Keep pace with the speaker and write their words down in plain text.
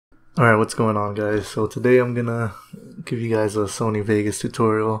Alright, what's going on, guys? So today I'm gonna give you guys a Sony Vegas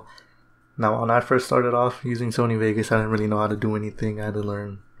tutorial. Now, when I first started off using Sony Vegas, I didn't really know how to do anything. I had to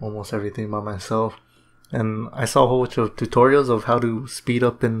learn almost everything by myself. And I saw a whole bunch of tutorials of how to speed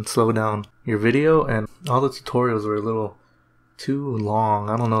up and slow down your video, and all the tutorials were a little too long.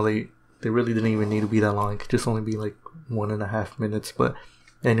 I don't know, they really didn't even need to be that long. It could just only be like 1.5 minutes. But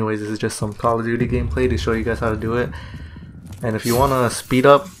anyways, this is just some Call of Duty gameplay to show you guys how to do it. And if you want to speed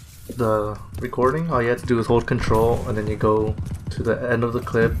up the recording, all you have to do is hold control and then you go to the end of the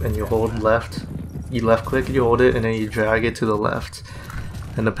clip and you hold left. You left click and you hold it and then you drag it to the left.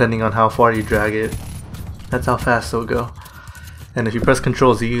 And depending on how far you drag it, that's how fast it'll go. And if you press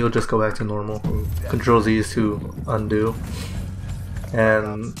Control Z, you'll just go back to normal. Control Z is to undo.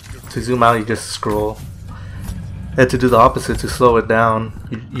 And to zoom out, you just scroll. And to do the opposite, to slow it down,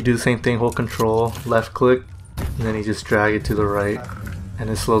 you do the same thing, hold control, left click, and then you just drag it to the right. And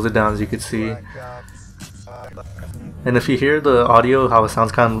it slows it down, as you can see. And if you hear the audio, how it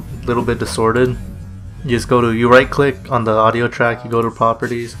sounds kind of a little bit distorted, you right click on the audio track, you go to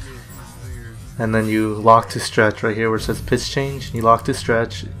properties, and then you lock to stretch right here where it says pitch change. You lock to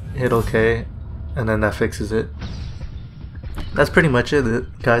stretch, hit OK, and then that fixes it. That's pretty much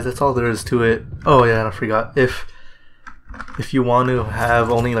it, guys. That's all there is to it. Oh yeah, and I forgot, if you want to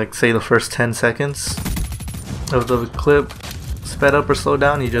have only, like, say the first 10 seconds of the clip sped up or slow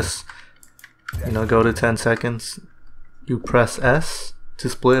down, you just go to 10 seconds, you press S to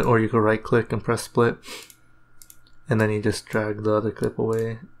split, or you can right click and press split, and then you just drag the other clip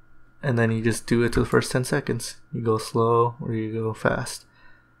away, and then you just do it to the first 10 seconds. You go slow or you go fast,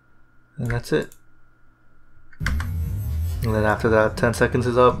 and that's it. And then after that 10 seconds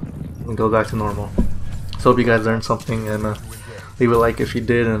is up, and go back to normal. So hope you guys learned something, and leave a like if you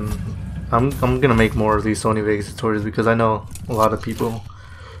did. And I'm gonna make more of these Sony Vegas tutorials because I know a lot of people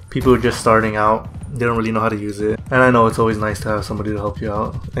who are just starting out, they don't really know how to use it. And I know it's always nice to have somebody to help you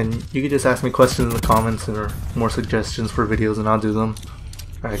out. And you can just ask me questions in the comments or more suggestions for videos and I'll do them.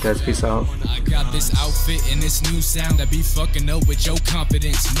 Alright guys, peace out. I got this outfit and this new sound that be fucking up with your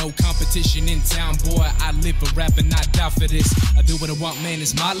confidence. No competition in town, boy. I live for rap and not die for this. I do what I want, man,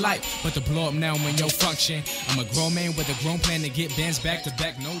 it's my life. But to blow up now when yo function, I'm a grown man with a grown plan to get bands back to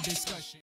back, no discussion.